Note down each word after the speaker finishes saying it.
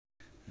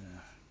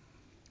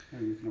No,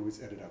 you can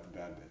always edit out the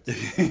bad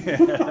bits.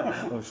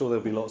 Yeah, I'm sure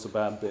there'll be lots of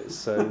bad bits.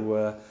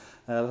 So,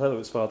 hello,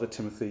 it's Father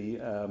Timothy.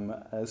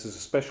 This is a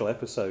special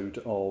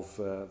episode of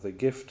the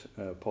Gift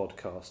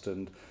podcast,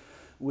 and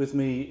with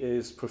me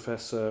is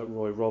Professor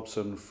Roy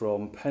Robson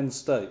from Penn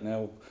State.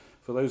 Now,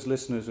 for those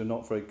listeners who are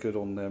not very good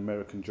on their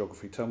American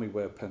geography, tell me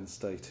where Penn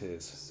State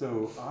is.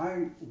 So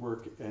I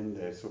work in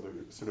the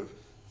sort of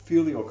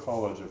filial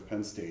college of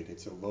Penn State.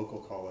 It's a local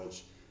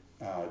college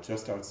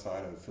just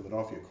outside of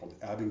Philadelphia called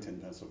Abington,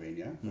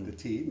 Pennsylvania, with a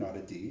T, not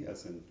a D,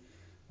 as in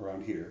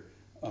around here.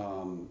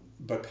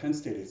 But Penn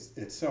State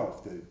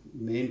itself, the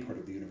main part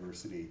of the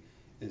university,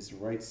 is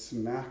right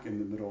smack in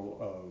the middle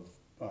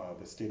of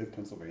the state of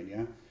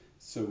Pennsylvania.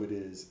 So it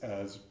is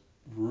as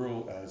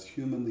rural as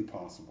humanly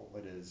possible.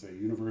 It is a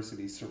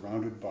university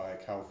surrounded by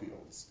cow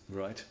fields.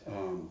 Right.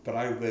 But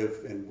I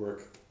live and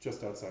work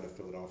just outside of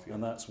Philadelphia.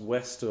 And that's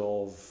west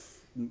of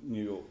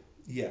New York.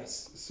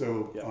 Yes.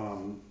 So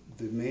Yep.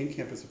 the main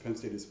campus of Penn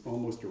State is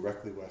almost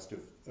directly west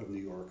of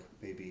New York,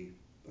 maybe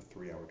a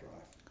 3 hour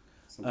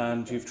drive.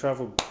 And you've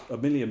travelled a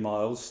million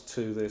miles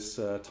to this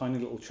tiny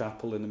little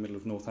chapel in the middle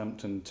of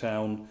Northampton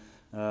town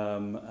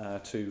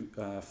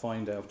to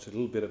find out a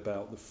little bit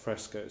about the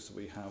frescoes that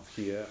we have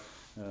here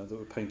that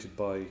were painted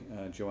by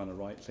Joanna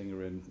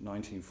Reitlinger in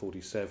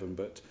 1947.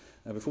 But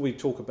before we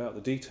talk about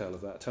the detail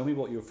of that, tell me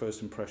what your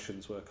first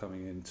impressions were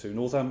coming into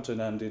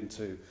Northampton and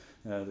into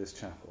this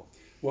chapel.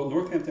 Well,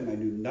 Northampton I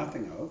knew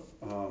nothing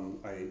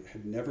of. I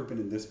had never been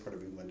in this part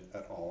of England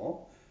at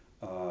all.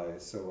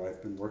 So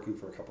I've been working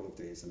for a couple of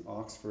days in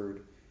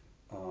Oxford,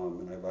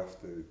 and I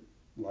left the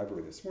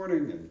library this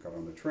morning and got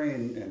on the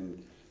train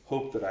and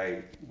hoped that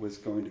I was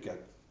going to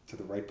get to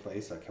the right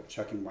place. I kept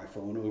checking my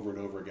phone over and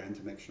over again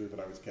to make sure that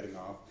I was getting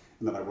off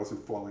and that I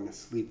wasn't falling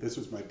asleep. This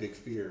was my big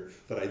fear,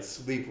 that I'd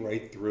sleep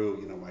right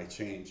through, my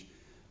change.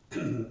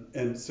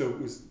 And so it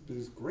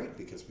was great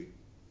because we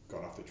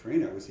got off the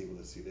train. I was able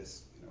to see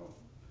this,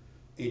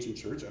 ancient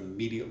church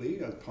immediately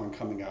upon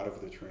coming out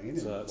of the train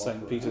and walk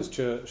St. Peter's around.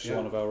 Church, Yeah.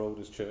 one of our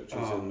oldest churches in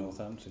Um,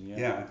 Northampton. Yeah.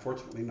 yeah,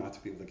 unfortunately not to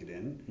be able to get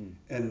in.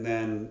 Hmm. And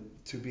then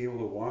to be able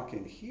to walk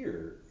in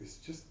here is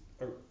just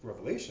a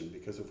revelation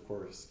because, of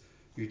course,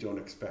 you don't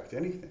expect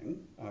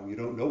anything. You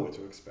don't know what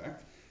to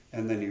expect.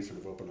 And then you sort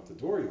of open up the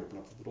door, you open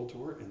up the little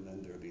door, and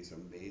then there are these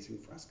amazing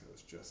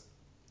frescoes just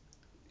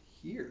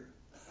here.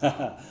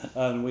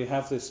 And we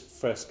have this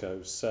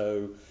fresco.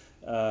 So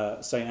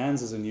St.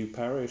 Anne's is a new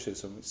parish.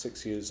 It's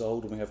 6 years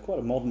old, and we have quite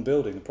a modern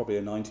building, probably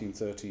a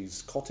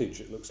 1930s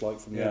cottage. It looks like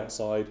from the Yeah.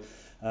 outside,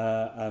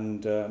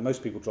 and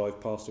most people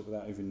drive past it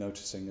without even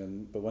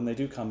noticing. But when they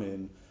do come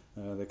in,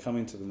 they come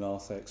into the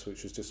narthex,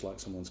 which is just like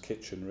someone's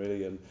kitchen,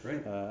 really,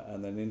 Right.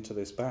 and then into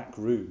this back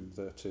room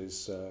that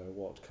is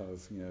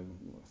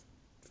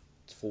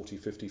 40,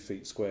 50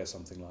 feet square,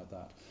 something like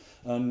that.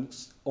 And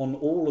on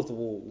all of the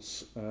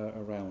walls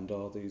around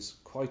are these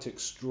quite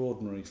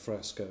extraordinary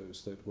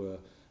frescoes that were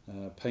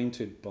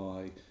painted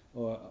by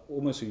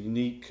almost a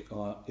unique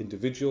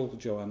individual,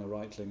 Joanna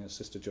Reitlinger,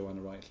 Sister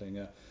Joanna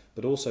Reitlinger,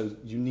 but also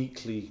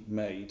uniquely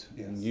made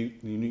and Yes.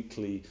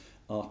 uniquely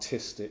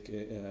artistic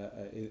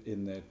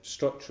in their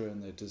structure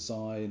and their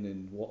design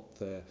and what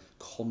their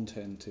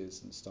content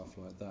is and stuff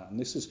like that. And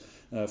this is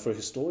for a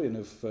historian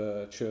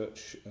of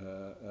church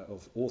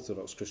of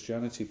Orthodox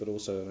Christianity, but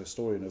also a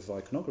historian of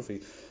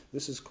iconography.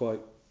 This is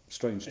quite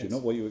strange. Do you know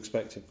what you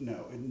expected?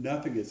 No,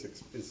 nothing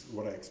is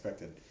what I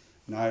expected.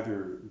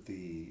 Neither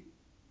the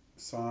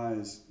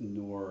size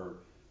nor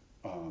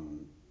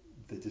um,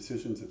 the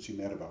decisions that she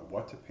made about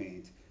what to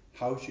paint,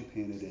 how she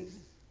painted it,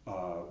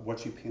 what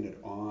she painted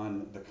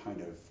on, the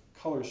kind of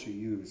color she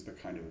used, the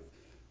kind of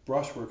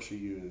brushwork she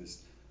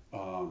used,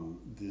 the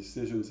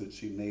decisions that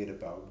she made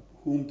about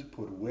whom to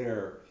put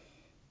where,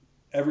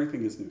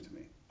 everything is new to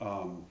me.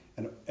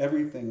 And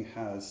everything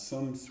has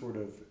some sort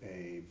of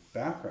a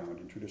background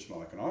in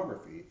traditional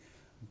iconography,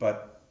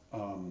 but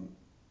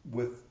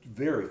with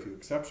very few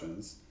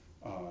exceptions,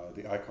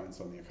 the icons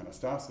on the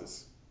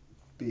iconostasis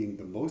being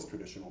the most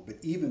traditional, but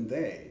even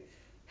they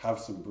have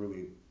some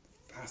really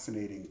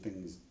fascinating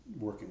things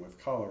working with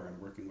color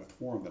and working with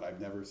form that I've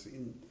never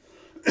seen,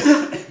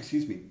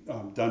 excuse me,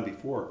 done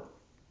before.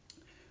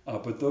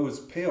 But those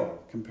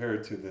pale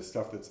compared to the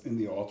stuff that's in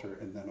the altar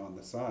and then on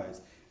the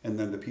sides, and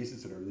then the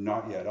pieces that are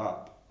not yet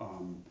up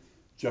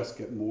just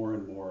get more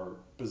and more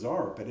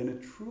bizarre, but in a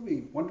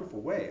truly wonderful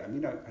way. I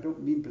mean, I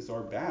don't mean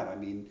bizarre bad. I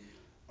mean,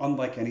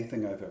 unlike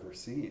anything I've ever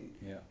seen.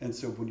 Yeah. And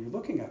so when you're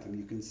looking at them,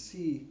 you can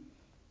see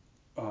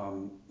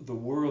the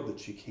world that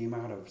she came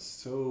out of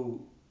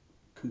so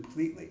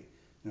completely.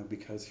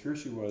 Because here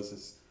she was,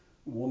 this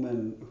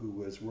woman who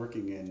was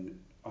working in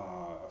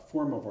a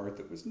form of art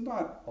that was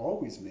not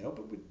always male,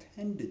 but would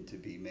tended to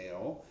be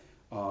male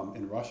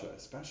in Russia,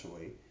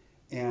 especially.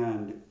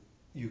 And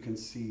you can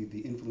see the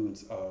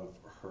influence of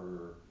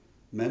her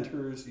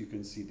mentors. You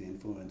can see the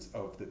influence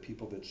of the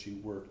people that she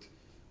worked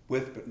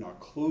with, but not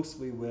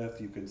closely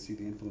with. You can see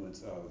the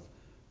influence of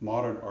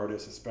modern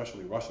artists,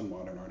 especially Russian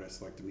modern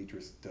artists like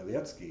Dmitry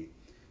Stelietsky,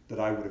 that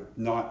I would have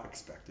not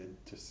expected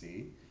to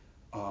see.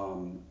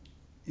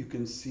 You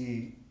can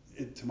see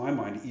to my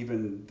mind,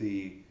 even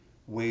the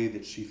way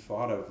that she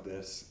thought of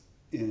this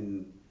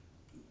in,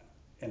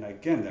 and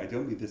again, I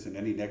don't mean this in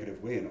any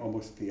negative way, in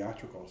almost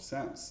theatrical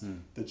sense, Mm.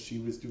 that she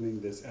was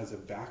doing this as a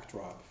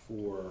backdrop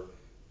for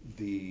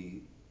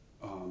the,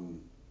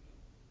 um,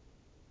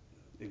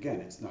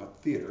 again, it's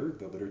not theater,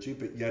 the liturgy,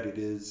 but yet it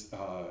is,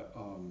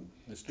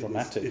 It's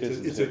dramatic, it's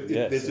isn't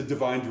it? it's a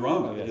divine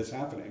drama that Yes. is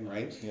happening,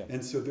 right? Yeah.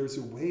 And so there's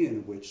a way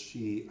in which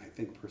she, I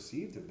think,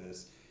 perceived of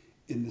this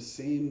in the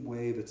same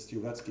way that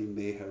Streletsky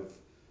may have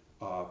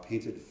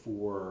painted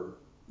for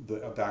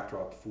a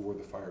backdrop for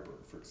the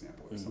Firebird, for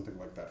example, or Mm. something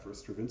like that for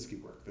Stravinsky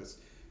work. This,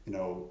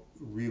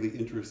 really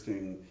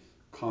interesting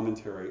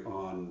commentary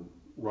on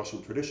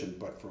Russian tradition,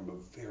 but from a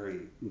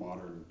very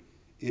modern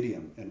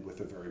idiom and with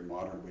a very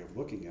modern way of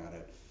looking at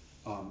it.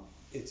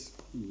 It's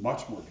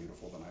much more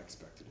beautiful than I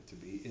expected it to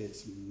be.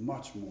 It's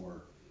much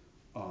more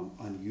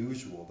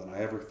unusual than I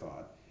ever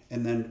thought.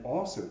 And then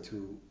also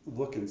to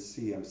look and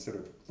see, I'm sort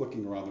of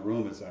looking around the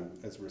room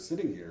as we're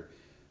sitting here,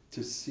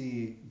 to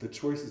see the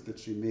choices that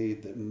she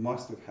made that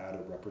must have had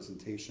a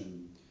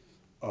representation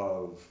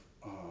of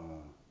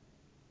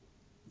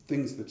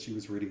things that she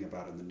was reading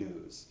about in the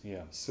news.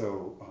 Yeah.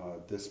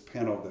 So this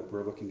panel that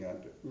we're looking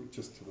at,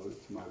 just to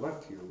my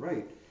left, to your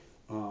right,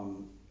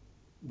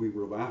 we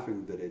were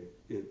laughing that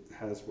it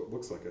has what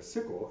looks like a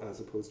sickle as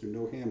opposed to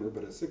no hammer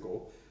but a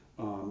sickle.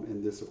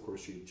 And this, of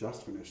course, they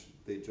just finished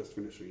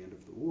the end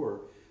of the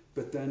war.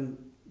 But then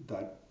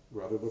that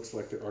rather looks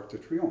like the Arc de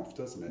Triomphe,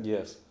 doesn't it?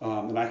 Yes.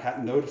 And I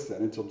hadn't noticed that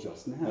until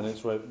just now. And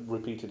it's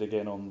repeated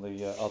again on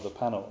the other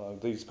panel.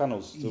 These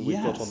panels that we've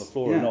got on the Yes,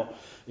 floor yeah. are not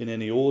in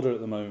any order at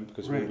the moment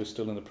because we Right. were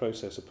still in the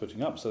process of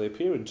putting up. So they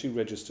appear in two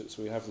registers.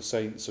 We have the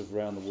saints of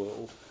around the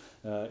world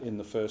in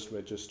the first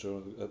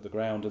register at the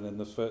ground, and then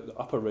the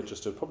upper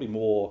register, probably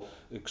more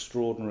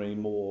extraordinary,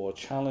 more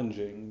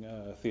challenging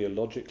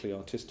theologically,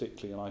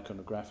 artistically, and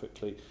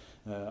iconographically,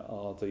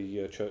 are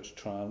the Church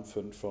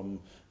Triumphant from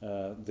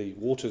the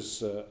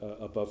waters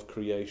above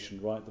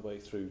creation right the way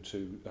through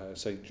to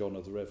St. John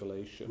of the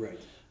Revelation. Right.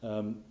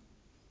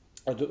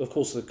 Of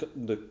course,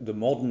 the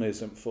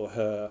modernism for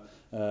her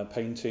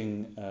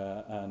painting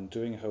and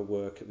doing her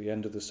work at the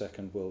end of the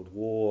Second World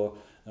War,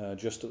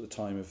 just at the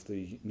time of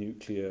the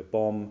nuclear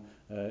bomb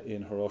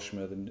in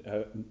Hiroshima,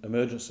 the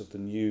emergence of the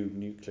new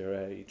nuclear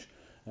age.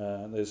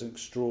 There's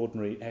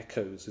extraordinary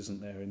echoes,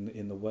 isn't there,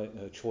 in the way,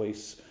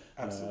 choice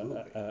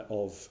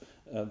of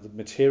the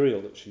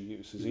material that she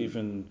uses. Mm-hmm.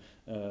 Even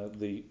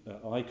the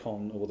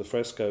icon or the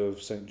fresco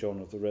of St. John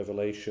of the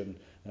Revelation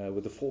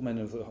with the four men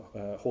of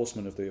the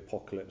horsemen of the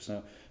apocalypse.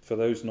 Now, for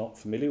those not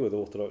familiar with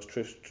Orthodox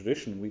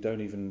tradition, we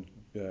don't even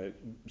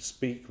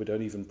speak, we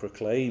don't even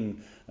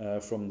proclaim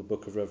from the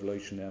book of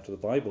Revelation out of the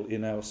Bible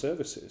in our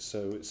services.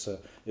 So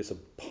it's a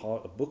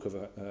book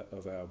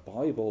of our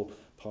Bible,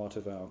 part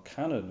of our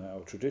canon,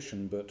 our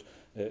tradition, but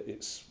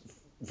it's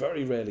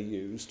very rarely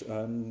used.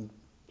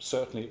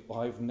 Certainly,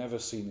 I've never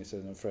seen it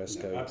in a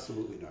fresco. No,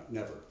 absolutely not,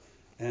 never.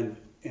 And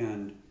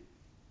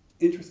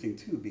interesting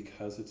too,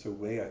 because it's a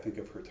way, I think,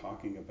 of her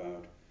talking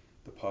about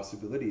the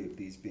possibility of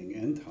these being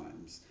end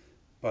times,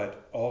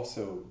 but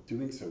also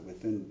doing so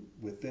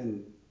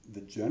within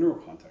the general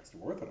context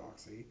of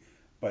orthodoxy,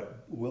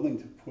 but willing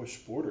to push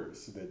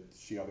borders that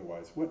she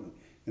otherwise wouldn't.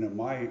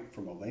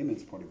 From a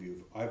layman's point of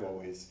view, I've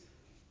always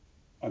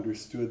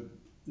understood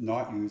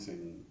not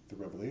using the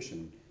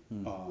Revelation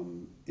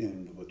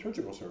in the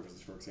liturgical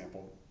services, for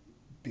example,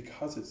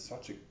 because it's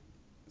such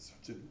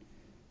an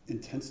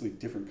intensely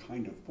different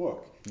kind of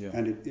book,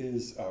 and it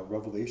is a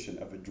revelation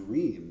of a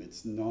dream.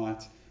 It's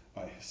not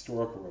a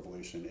historical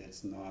revelation.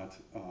 It's not,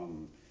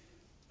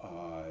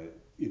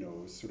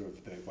 sort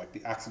of like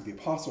the Acts of the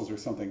Apostles or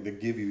something that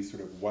give you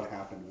sort of what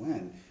happened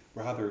when.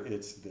 Rather,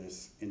 it's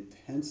this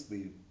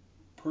intensely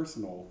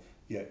personal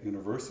yet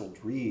universal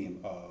dream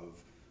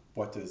of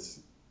what does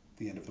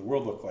the end of the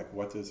world look like?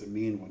 What does it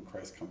mean when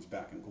Christ comes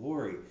back in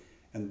glory?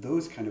 And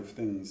those kind of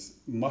things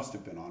must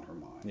have been on her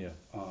mind. Yeah.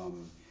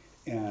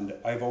 And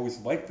I've always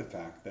liked the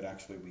fact that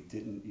actually we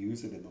didn't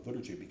use it in the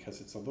liturgy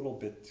because it's a little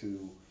bit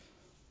too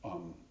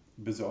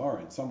bizarre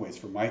in some ways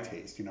for my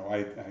taste.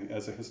 I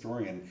as a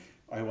historian,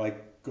 I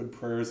like good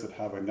prayers that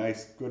have a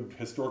nice, good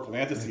historical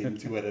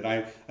antecedent to it, and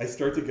I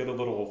start to get a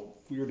little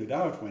weirded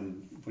out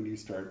when you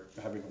start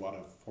having a lot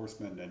of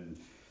horsemen and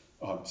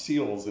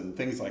seals and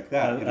things like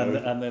that.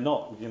 And they're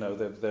not,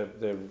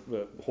 they're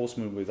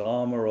horsemen with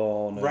armor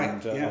on,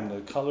 right? And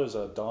the colors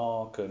are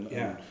dark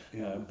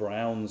and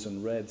browns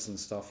and reds and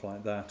stuff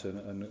like that.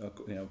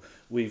 And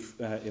we've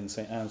in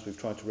St. Anne's we've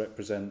tried to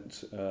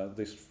represent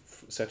this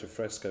set of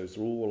frescoes.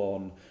 They're all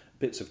on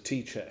bits of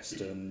tea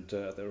chest, and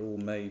they're all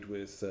made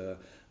with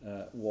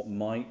what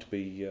might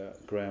be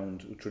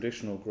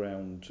traditional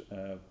ground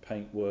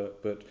paint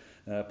work, but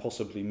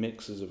possibly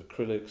mixes of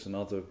acrylics and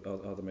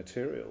other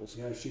materials.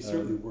 Yeah, she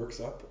certainly works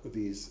up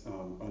these,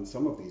 on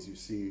some of these you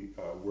see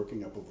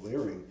working up of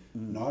layering,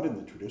 not in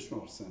the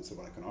traditional sense of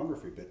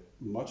iconography, but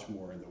much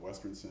more in the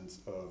Western sense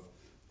of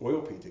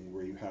oil painting,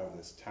 where you have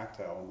this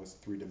tactile,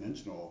 almost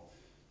three-dimensional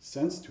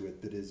sense to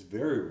it that is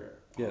very rare.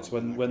 Yes,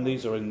 an when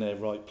these are iconography. in their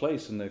right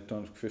place and they're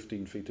kind of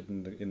 15 feet up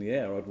in the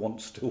air, I'd want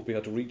to still be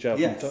able to reach out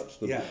and Yes, touch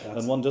them. yeah, And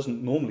that's, one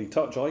doesn't normally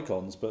touch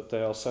icons, but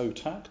they are so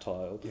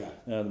tactile. yeah,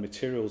 The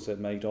materials they're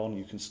made on,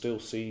 you can still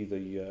see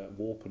the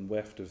warp and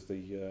weft of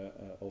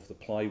the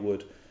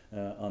plywood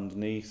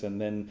underneath, and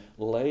then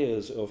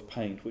layers of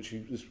paint, which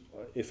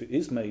if it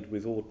is made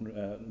with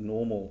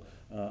normal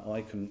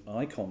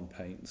icon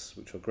paints,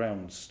 which are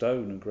ground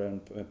stone and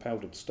ground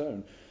powdered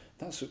stone,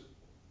 that's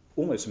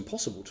almost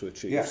impossible to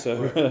achieve. yeah,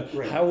 So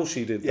right, how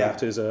she did yeah,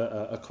 that is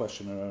a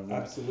question in her own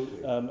right.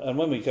 absolutely, And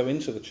when we go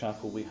into the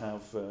chapel, we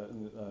have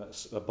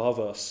above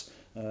us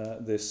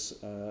this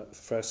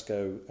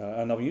fresco,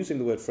 and I'm using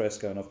the word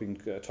fresco, and I've been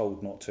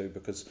told not to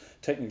because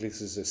technically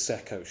this is a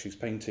secco. She's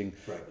painting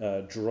right,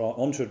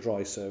 onto a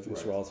dry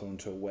surface right, rather than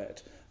onto a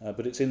wet.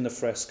 But it's in the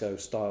fresco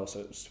style, so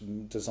it's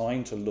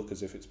designed to look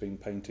as if it's been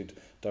painted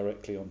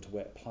directly onto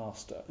wet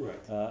plaster. right,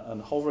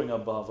 And hovering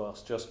above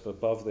us, just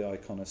above the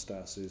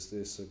iconostas, is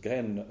this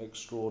again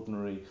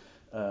extraordinary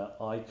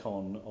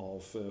icon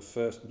of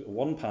first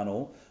one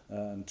panel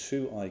and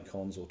two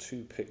icons or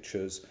two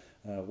pictures,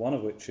 one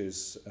of which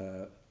is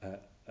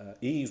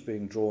Eve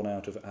being drawn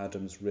out of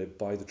Adam's rib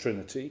by the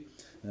Trinity,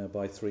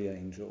 by three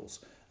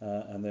angels,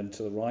 and then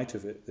to the right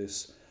of it,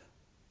 this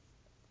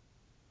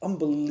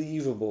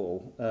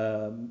unbelievable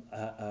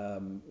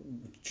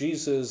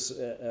Jesus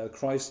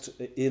Christ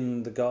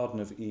in the Garden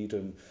of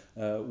Eden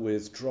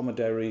with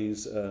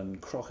dromedaries and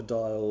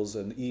crocodiles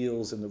and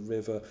eels in the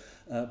river,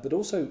 but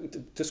also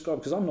describe,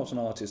 because I'm not an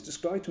artist,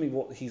 describe to me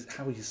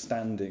how he's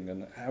standing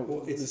and how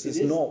well, this it is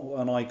is, not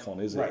an icon,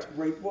 is right, it?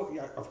 right, well,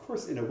 yeah, of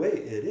course, in a way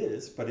it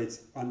is, but it's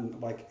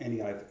unlike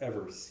any I've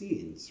ever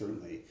seen,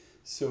 certainly.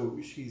 So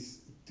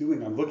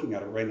I'm looking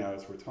at it right now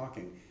as we're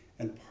talking,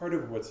 and part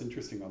of what's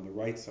interesting on the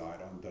right side,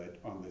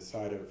 on the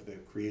side of the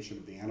creation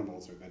of the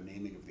animals or the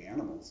naming of the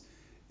animals,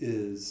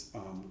 is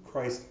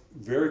Christ,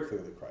 very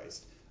clearly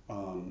Christ,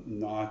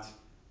 not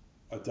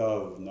a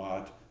dove,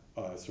 not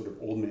a sort of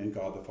old man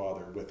God the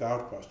Father,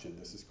 without question.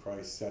 This is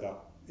Christ set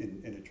up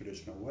in a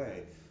traditional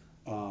way.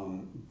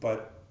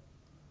 But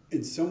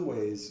in some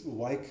ways,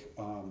 like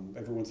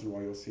every once in a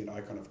while, you'll see an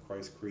icon of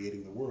Christ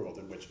creating the world,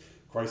 in which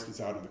Christ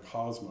is out in the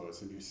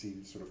cosmos, and you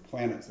see sort of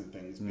planets and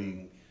things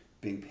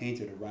being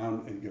painted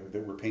around, and,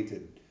 that were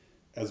painted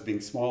as being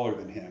smaller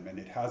than him, and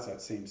it has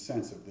that same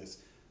sense of this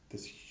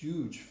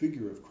huge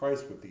figure of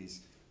Christ with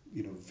these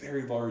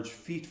very large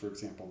feet, for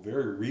example,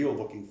 very real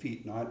looking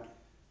feet, not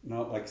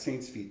like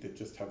saints' feet that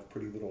just have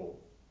pretty little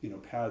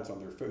pads on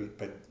their feet,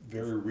 but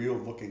very real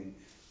looking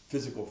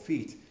physical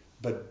feet,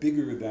 but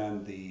bigger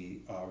than the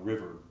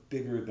river,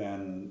 bigger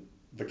than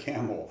the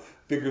camel,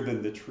 bigger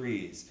than the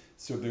trees.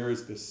 So there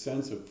is this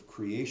sense of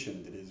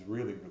creation that is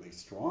really, really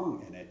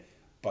strong in it.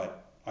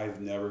 But I've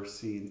never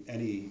seen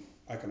any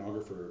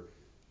iconographer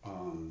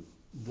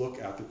look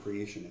at the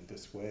creation in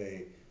this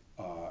way,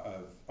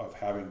 of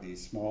having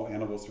these small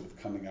animals sort of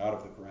coming out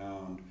of the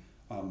ground.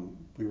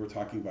 We were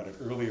talking about it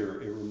earlier.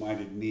 It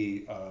reminded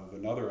me of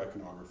another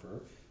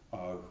iconographer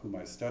whom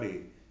I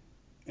study,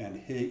 and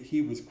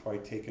he was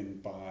quite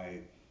taken by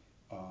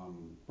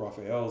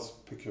Raphael's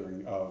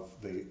picturing of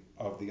the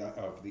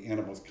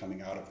animals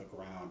coming out of the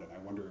ground, and I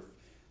wonder if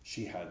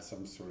she had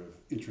some sort of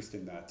interest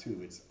in that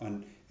too.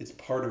 It's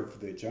part of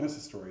the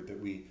Genesis story that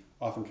we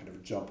often kind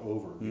of jump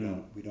over.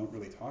 We don't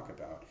really talk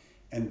about.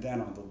 And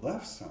then on the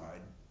left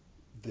side,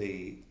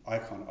 the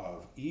icon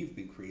of Eve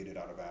being created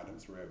out of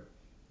Adam's rib,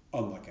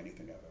 unlike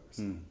anything I've ever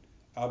seen.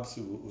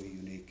 Absolutely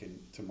unique, and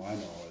to my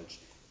knowledge,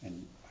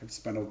 and I've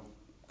spent a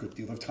good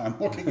deal of time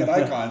looking at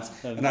icons,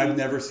 and I've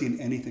never seen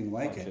anything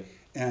like it.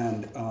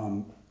 And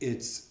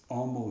it's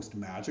almost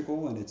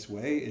magical in its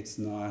way. It's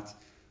not.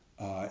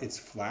 It's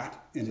flat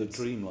in It's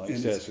a dreamlike.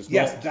 yes,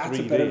 Not that's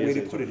a 3D, better way is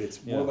to it? put it.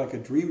 It's more Yeah, like a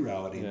dream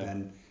reality yeah.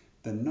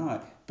 than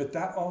not. But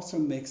that also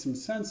makes some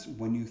sense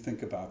when you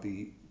think about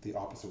the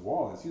opposite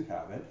wall as you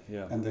have it,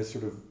 Yeah. and the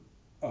sort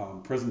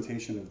of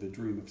presentation of the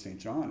dream of St.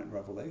 John in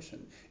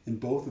Revelation. In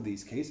both of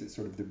these cases,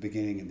 sort of the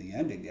beginning and the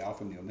ending, the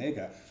Alpha and the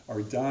Omega,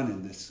 are done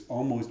in this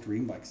almost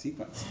dreamlike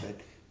sequence that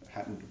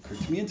hadn't occurred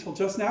to me until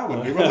just now when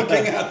we were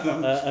looking at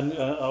them. And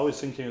I was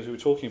thinking, as we were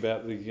talking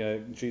about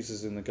the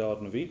Jesus in the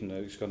Garden of Eden,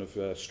 he's kind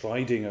of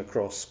striding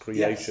across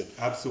creation. Yes,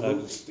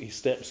 absolutely.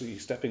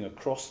 He's stepping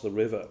across the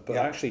river, but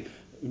Yeah. actually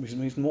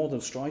he's more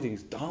than striding,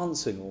 he's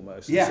dancing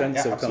almost. Yeah, sense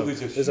yeah, of kind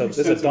absolutely. of, There's a huge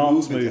there's a sense of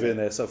dance movement move in in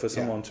it. there, so for Yeah.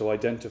 someone to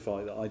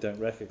identify that I don't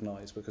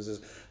recognise, because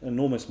there's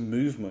enormous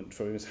movement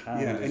from his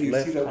hand, Yeah, his and you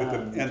left see that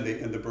with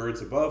hand. the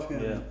birds above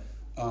Yeah.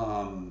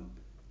 him.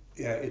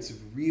 Yeah, it's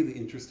really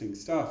interesting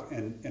stuff,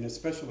 and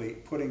especially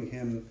putting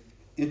him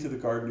into the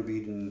Garden of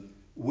Eden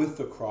with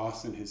the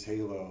cross in his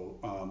halo.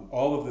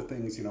 All of the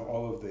things,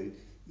 all of the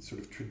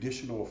sort of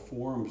traditional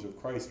forms of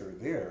Christ are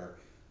there,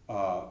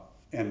 uh,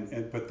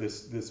 but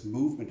this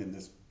movement and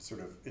this sort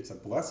of, it's a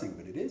blessing,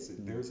 but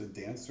there's a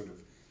dance sort of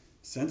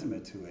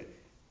sentiment to it,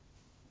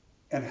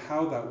 and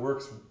how that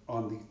works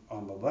on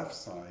the left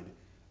side.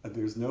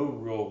 There's no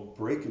real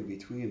break in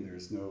between.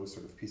 There's no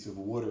sort of piece of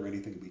wood or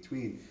anything in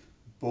between.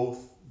 both,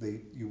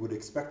 you would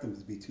expect them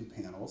to be two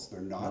panels.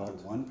 They're not. They're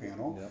one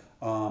panel.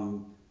 Yeah.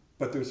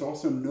 But there's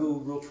also no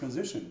real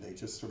transition. They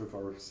just sort of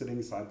are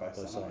sitting side by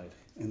side.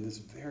 In this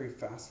very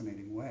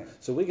fascinating way.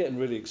 So we're getting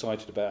really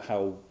excited about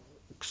how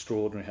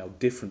extraordinary, how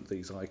different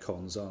these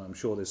icons are. I'm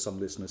sure there's some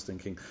listeners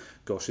thinking,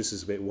 gosh, this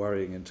is a bit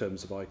worrying in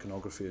terms of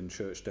iconography and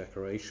church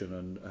decoration,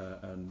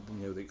 and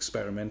the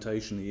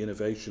experimentation, the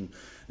innovation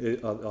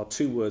are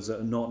two words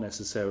that are not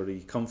necessarily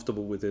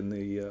comfortable within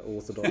the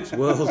Orthodox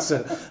world.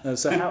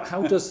 So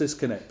how does this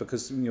connect?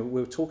 Because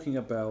we're talking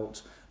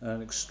about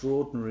an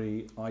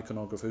extraordinary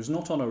iconographer who's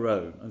not on her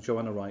own, and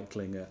Joanna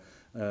Reitlinger,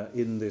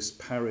 in this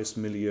Paris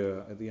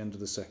milieu at the end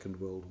of the Second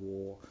World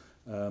War.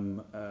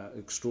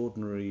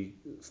 Extraordinary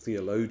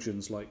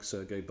theologians like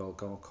Sergei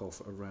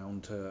Bulgakov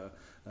around her,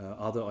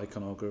 other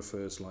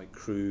iconographers like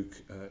Krug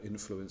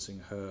influencing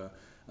her,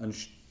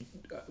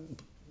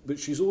 but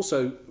she's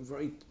also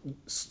very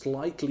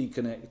slightly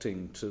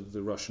connecting to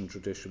the Russian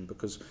tradition,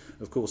 because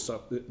of course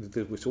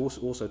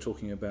we're also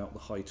talking about the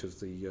height of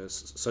the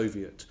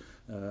Soviet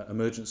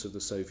emergence of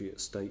the Soviet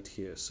state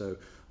here. So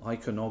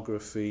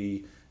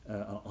iconography,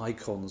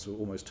 icons were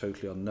almost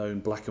totally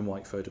unknown, black and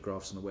white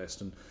photographs in the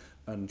West,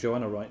 and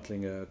Joanna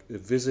Reitlinger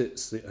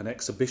visits an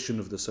exhibition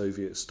of the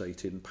Soviet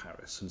state in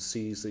Paris and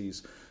sees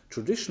these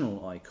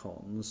traditional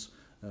icons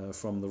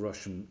from the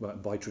Russian,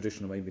 by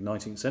tradition, maybe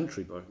 19th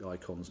century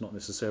icons, not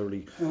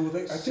necessarily.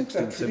 I think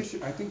that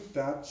tradition. I think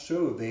that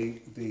show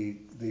they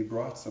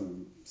brought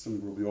some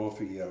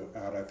Rubiolfi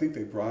out. I think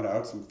they brought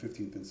out some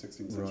 15th and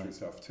 16th century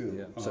stuff too.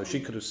 Yeah. So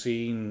she could have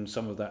seen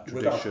some of that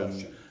tradition. Without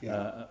question.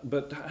 Yeah.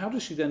 But how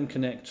does she then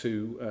connect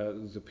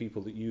to the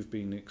people that you've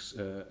been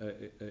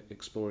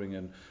exploring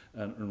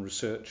and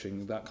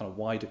researching, that kind of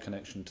wider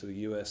connection to the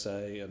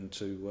USA and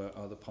to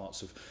other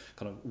parts of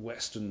kind of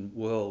Western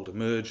world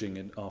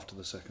emerging after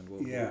the Second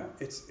World War? Yeah,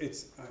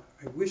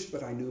 I wish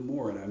that I knew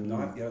more, and I'm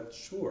not yet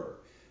sure.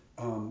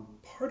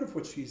 Part of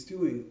what she's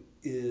doing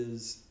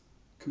is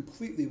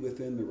completely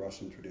within the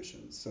Russian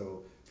tradition.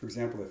 So, for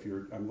example,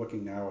 I'm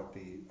looking now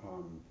at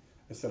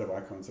a set of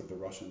icons of the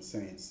Russian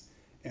saints,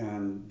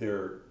 and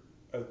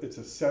it's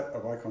a set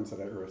of icons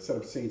or a set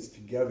of saints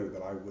together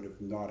that I would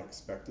have not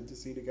expected to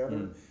see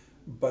together.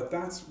 But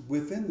that's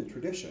within the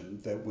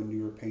tradition, that when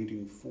you're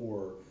painting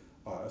for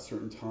a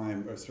certain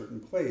time, a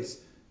certain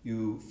place,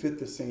 you fit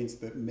the saints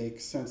that make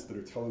sense, that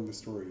are telling the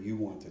story you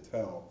want to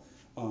tell.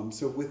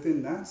 So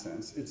within that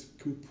sense, it's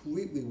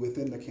completely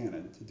within the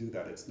canon to do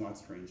that. It's not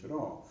strange at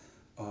all.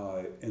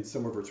 And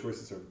some of her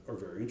choices are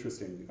very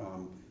interesting.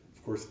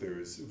 Of course,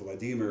 there's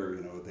Vladimir,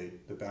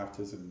 the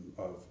baptism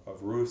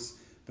of Rus,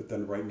 but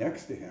then right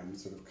next to him,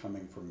 sort of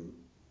coming from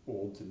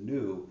old to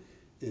new,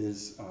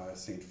 is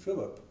Saint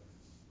Philip,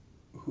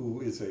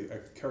 who is a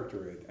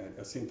character,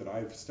 a saint that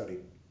I've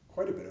studied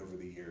quite a bit over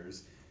the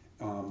years.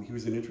 He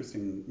was an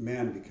interesting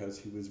man because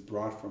he was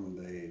brought from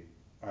the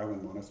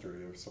island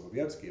monastery of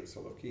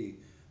Solovki,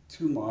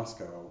 to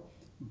Moscow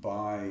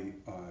by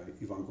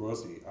Ivan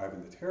Grozny,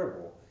 Ivan the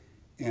Terrible,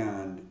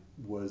 and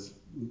was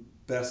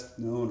best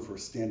known for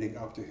standing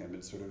up to him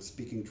and sort of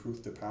speaking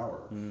truth to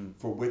power,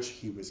 for which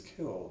he was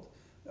killed.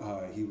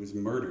 He was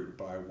murdered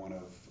by one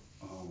of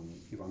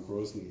Ivan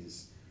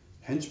Grozny's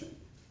henchmen.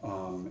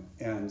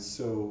 And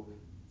so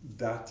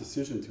that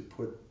decision to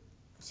put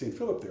St.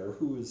 Philip there,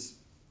 who is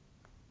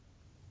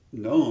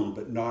known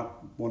but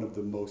not one of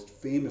the most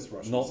famous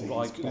Russian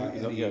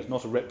saints.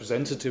 Not a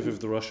representative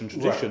of the Russian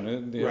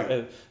tradition.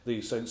 Right.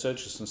 The St.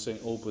 Sergius and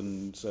St.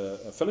 Albans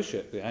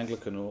fellowship, the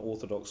Anglican or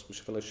Orthodox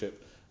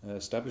fellowship,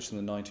 established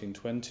in the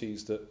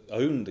 1920s, that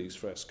owned these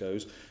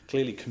frescoes,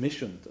 clearly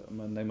commissioned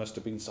them, and there must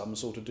have been some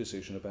sort of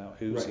decision about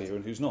who's here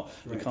and who's not.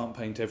 You can't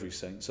paint every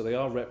saint, so they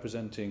are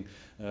representing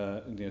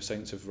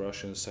saints of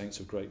Russia, saints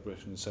of Great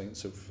Britain,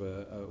 saints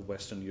of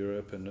Western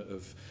Europe and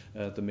of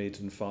the Mid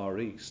and Far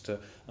East.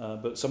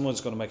 But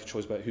someone's got to make a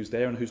choice about who's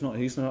there and who's not.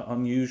 He's an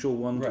unusual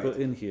one to put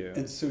in here.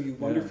 And so you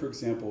wonder, for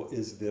example,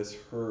 is this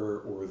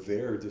her or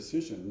their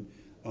decision?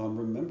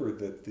 Remember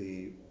that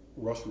the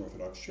Russian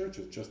Orthodox Church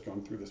has just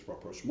gone through this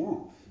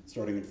rapprochement,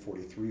 starting in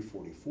 43,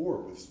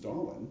 44 with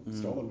Stalin.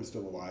 Stalin was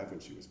still alive when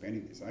she was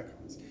painting these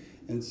icons.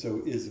 And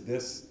so is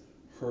this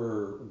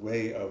her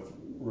way of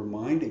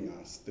reminding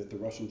us that the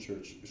Russian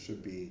Church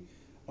should be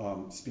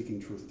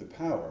speaking truth to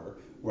power,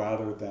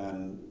 rather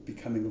than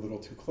becoming a little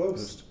too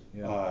close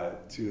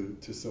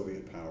to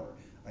Soviet power?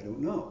 I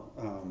don't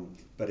know,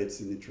 but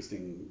it's an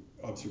interesting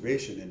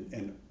observation,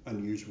 and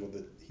unusual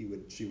that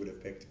she would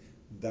have picked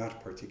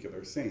that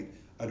particular saint.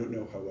 I don't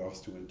know how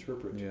else to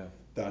interpret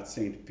that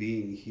saint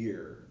being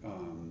here.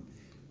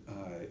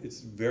 It's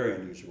very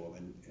unusual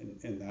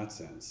in that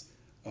sense.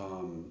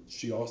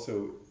 She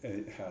also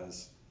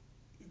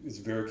is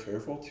very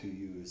careful to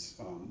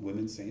use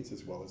women's saints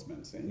as well as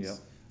men's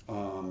saints.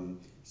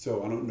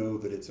 So I don't know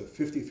that it's a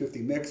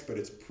 50-50 mix, but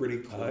it's pretty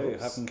close.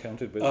 I haven't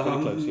counted, but it's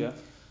pretty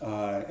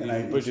close,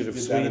 And Bridget of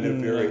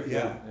Sweden,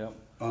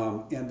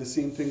 and the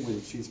same thing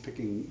when she's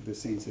picking the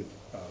saints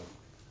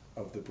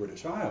of the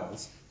British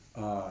Isles.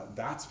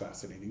 That's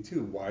fascinating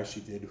too. Why she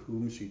did,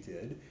 whom she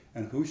did,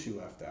 and who she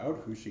left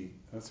out. Who she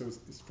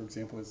for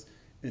example,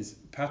 is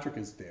Patrick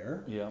is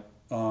there, Yeah.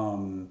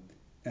 um,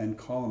 and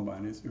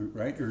Columbine is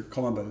right, or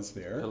Columba is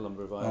there,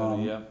 Columba of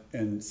Iona, yeah.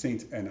 and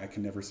Saint, and I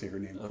can never say her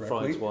name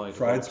correctly.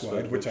 Fried's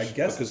Wide, which I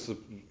guess because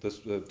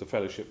the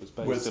fellowship was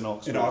based was in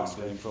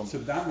Oxford. So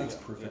that makes Yeah,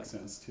 perfect yeah.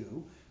 sense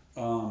too.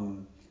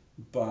 Um,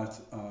 but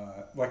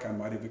like I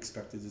might have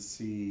expected to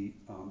see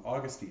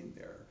Augustine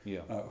there,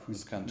 Yeah,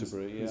 who's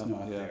Canterbury, who's yeah,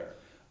 not yeah. there.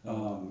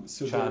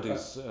 So Chad there,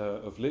 is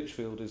of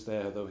Lichfield is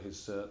there, though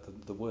his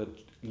the word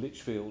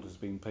Lichfield has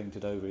been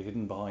painted over,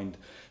 hidden behind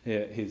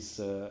his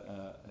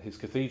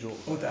cathedral.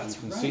 oh, that's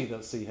You can right. see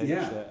that CH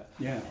there.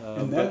 Yeah,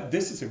 and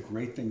this is a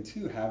great thing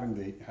too,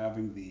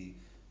 having the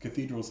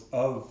cathedrals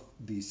of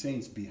the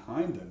saints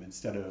behind them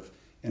instead of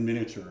in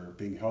miniature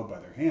being held by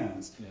their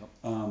hands.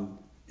 Yeah.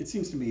 It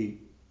seems to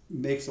me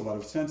makes a lot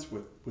of sense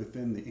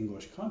within the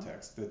English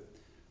context that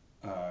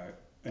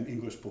an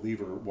English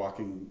believer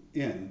walking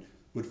in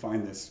would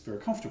find this very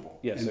comfortable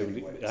Yes, in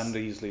many ways. and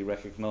easily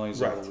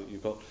recognisable. Right. That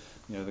you've got,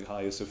 the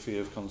Hagia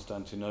Sophia of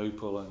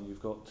Constantinople, and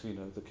you've got,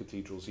 the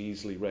cathedrals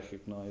easily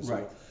recognisable.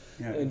 Right.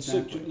 Yeah, And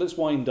exactly. so let's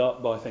wind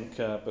up, I think,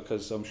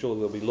 because I'm sure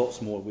there'll be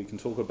lots more we can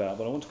talk about.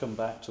 But I want to come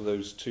back to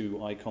those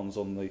two icons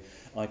on the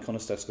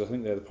iconostase, because I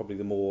think they're probably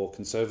the more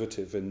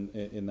conservative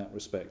in that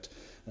respect.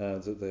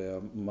 That they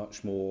are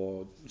much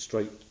more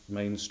straight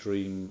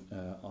mainstream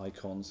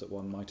icons that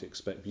one might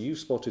expect. But you've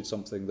spotted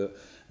something that,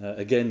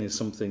 again, is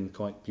something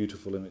quite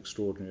beautiful and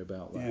extraordinary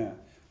about that. Yeah.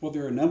 Well,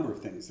 there are a number of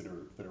things that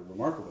are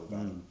remarkable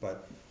about them,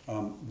 but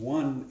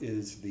one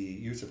is the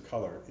use of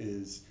color.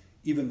 Is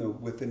even though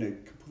within a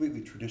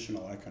completely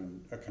traditional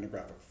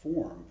iconographic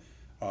form,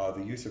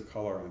 the use of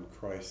color on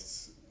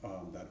Christ's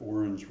that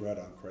orange red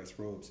on Christ's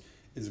robes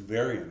is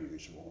very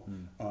unusual.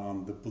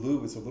 The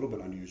blue is a little bit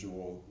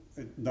unusual,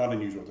 not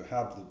unusual to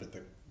have blue, but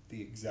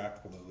the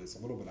exact blue is a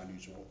little bit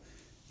unusual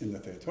in the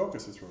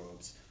Theotokos'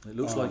 robes. It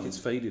looks like it's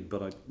faded,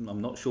 but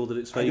I'm not sure that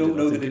it's I faded. don't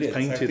know think that it it's is. I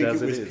painted think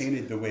as it was is.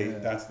 painted the way Yeah.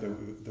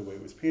 the way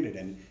it was painted,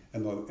 and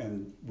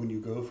when you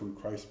go from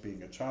Christ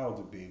being a child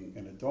to being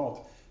an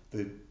adult,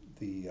 the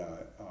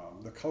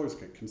colors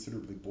get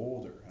considerably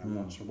bolder. I'm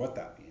not sure what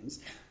that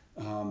means,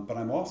 but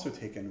I'm also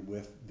taken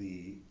with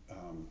the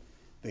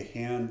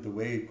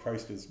way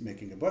Christ is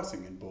making a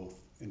blessing in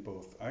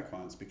both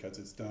icons, because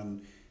it's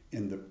done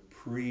in the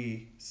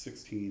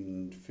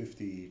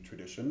pre-1650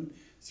 tradition,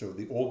 so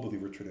the Old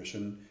Believer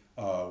tradition,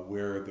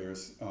 where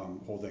there's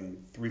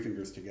holding three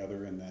fingers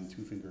together and then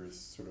two fingers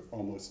sort of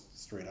almost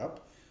straight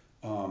up.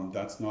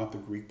 That's not the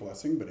Greek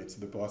blessing, but it's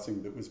the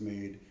blessing that was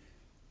made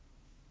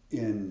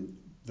in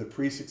the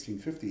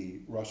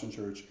pre-1650 Russian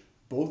Church,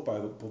 both by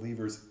the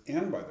believers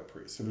and by the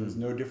priests. So there's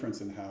no difference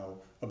in how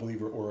a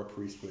believer or a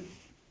priest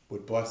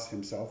would bless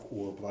himself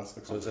or bless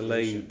the So it's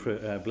congregation. a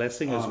lay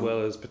blessing as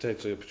well as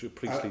potentially a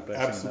priestly blessing.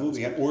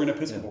 Absolutely, or an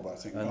Episcopal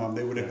blessing. And,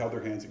 they would have held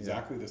their hands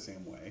exactly the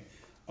same way.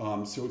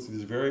 So it's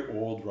this very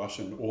old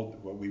Russian,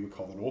 what we would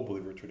call an Old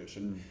Believer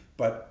tradition,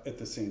 but at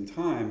the same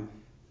time,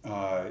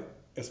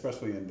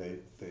 especially in the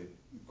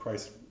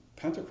Christ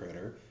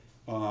Pantocrator,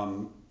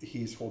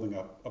 he's holding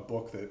up a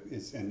book that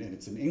is, and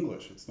it's in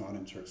English, it's not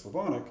in Church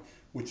Slavonic,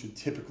 which would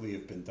typically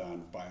have been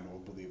done by an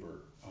Old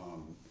Believer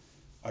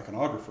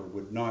iconographer,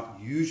 would not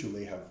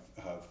usually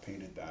have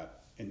painted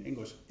that in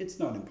English. It's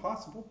not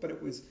impossible, but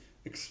it was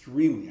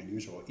extremely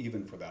unusual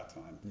even for that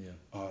time. Yeah.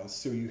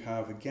 So you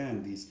have,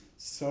 again, these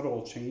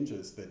subtle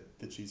changes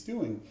that she's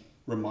doing,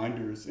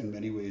 reminders in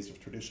many ways of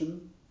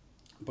tradition,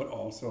 but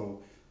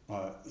also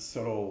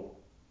subtle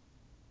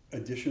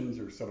additions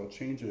or subtle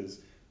changes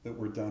that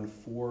were done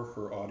for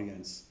her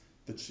audience,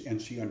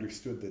 and she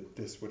understood that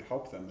this would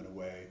help them in a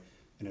way,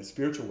 in a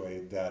spiritual way,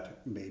 that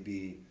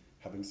maybe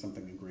having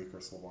something in Greek or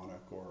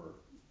Slavonic or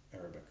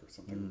Arabic or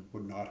something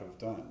would not have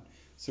done.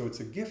 So it's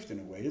a gift in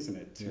a way, isn't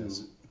it,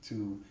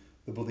 to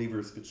the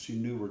believers that she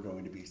knew were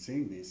going to be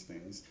seeing these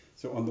things.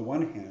 So on the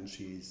one hand,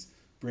 she's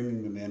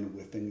bringing them in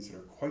with things that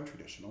are quite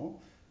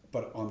traditional,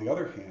 but on the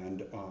other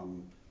hand,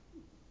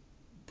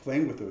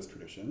 playing with those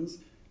traditions.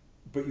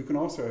 But you can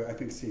also, I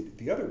think, see it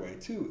the other way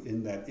too,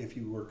 in that if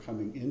you were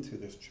coming into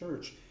this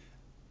church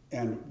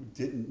and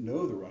didn't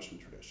know the Russian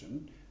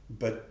tradition,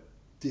 but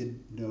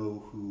did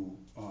know who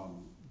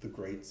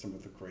some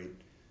of the great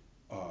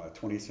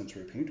 20th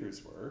century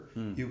painters were,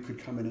 you could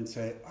come in and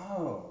say,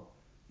 oh,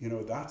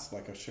 that's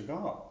like a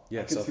Chagall.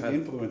 Yes, I can see the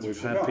influence of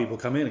Chagall. We've had people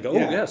come in and go, oh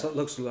yes, that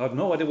looks. I have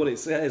no idea what it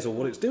says or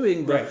what it's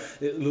doing, but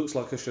it looks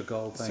like a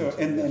Chagall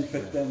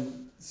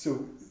painting.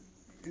 So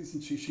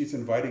isn't she's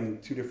inviting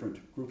two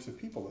different groups of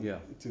people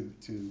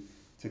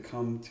to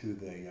come to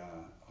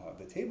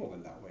the table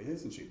in that way,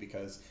 isn't she?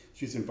 Because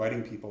she's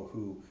inviting people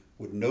who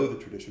would know the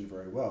tradition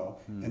very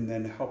well, and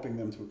then helping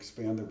them to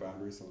expand their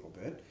boundaries a little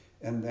bit.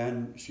 And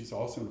then she's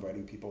also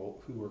inviting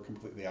people who are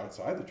completely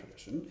outside the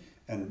tradition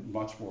and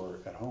much more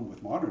at home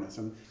with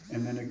modernism,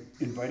 and then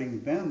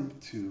inviting them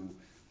to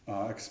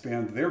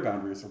expand their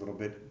boundaries a little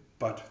bit,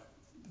 but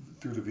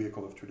through the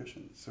vehicle of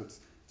tradition. So it's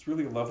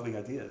really a lovely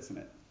idea, isn't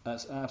it?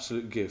 That's an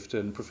absolute gift.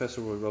 And Professor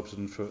Roy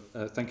Robson,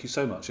 thank you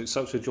so much. It's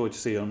such a joy to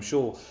see you. I'm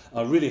sure,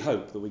 I really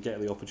hope that we get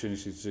the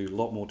opportunity to do a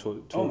lot more Oh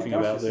my talking gosh,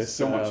 about this is this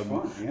so much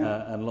fun.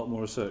 Yeah. and a lot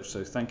more research.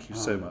 So thank you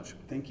so much.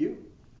 Thank you.